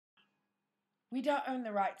We don't own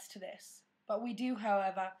the rights to this, but we do,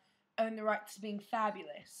 however, own the rights to being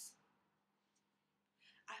fabulous.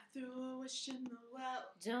 I threw a wish in the well.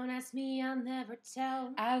 Don't ask me, I'll never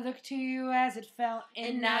tell. I looked to you as it fell,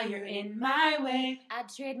 and now you're in my way. I'd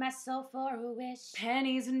trade my soul for a wish.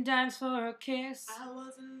 Pennies and dimes for a kiss. I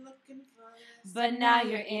wasn't looking for this, But now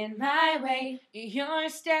you're in my way. Your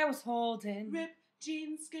stare was holding. Ripped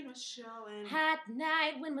jeans, skin was showing. Hot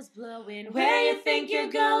night, wind was blowing. Where you think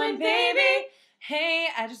you're going, baby? Hey,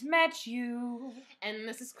 I just met you. And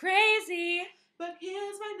this is crazy. But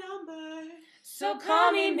here's my number. So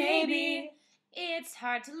call me maybe. It's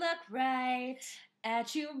hard to look right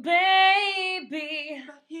At you, baby.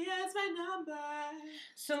 But here's my number.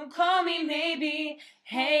 So call me maybe.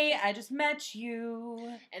 Hey, I just met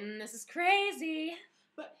you. And this is crazy.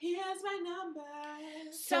 But here's my number.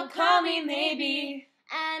 So call me maybe.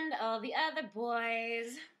 And all the other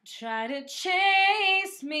boys Try to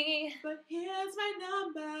chase me. But here's my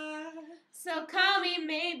number. So call me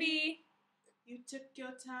maybe. You took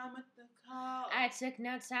your time with the call. I took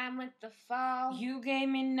no time with the fall. You gave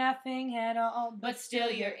me nothing at all, But still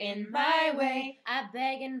you're in my way. I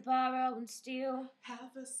beg and borrow and steal.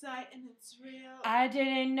 Have a sight and it's real. I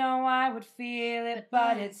didn't know I would feel it,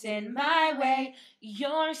 but it's in my way.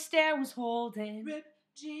 Your stare was holding. Ripped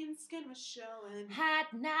jeans, skin was showing.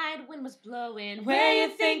 Hot night, wind was blowing. Where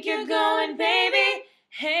you think you're going, baby?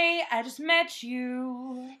 Hey, I just met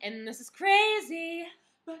you. And this is crazy.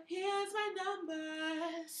 But here's my number.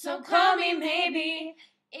 So call me maybe.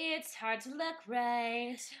 It's hard to look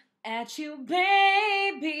right At you,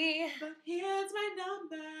 baby. But here's my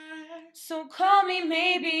number. So call me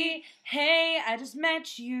maybe. Hey, I just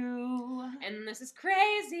met you. And this is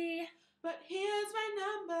crazy. But here's my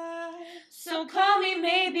number. So call me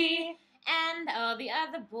maybe. And all the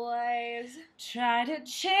other boys Try to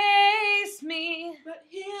chase me. But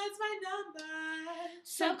here's my number.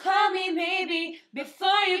 So call me maybe.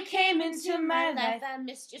 Before you came into my life, I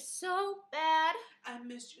missed you so bad. I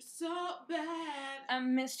missed you so bad. I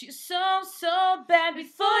missed you so, so bad.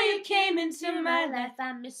 Before you came into my life,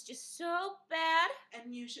 I missed you so bad.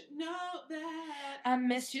 And you should know that. I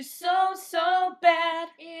missed you so, so bad.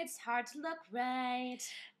 It's hard to look right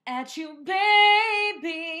At you,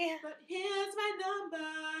 baby. But here's my number.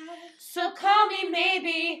 So call me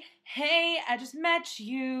maybe. Hey, I just met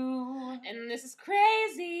you. And this is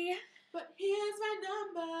crazy. But here's my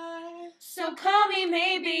number. So call me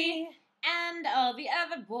maybe. And all the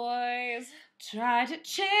other boys Try to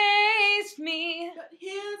chase me. But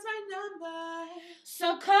here's my number.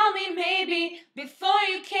 So call me maybe. Before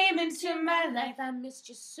you came into my life, I missed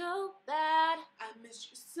you so bad. I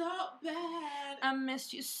missed you so bad. I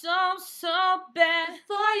missed you so, so bad.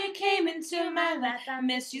 Before you came into my life, I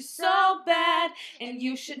missed you so bad. And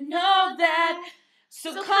you should know that.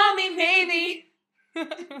 So call me maybe.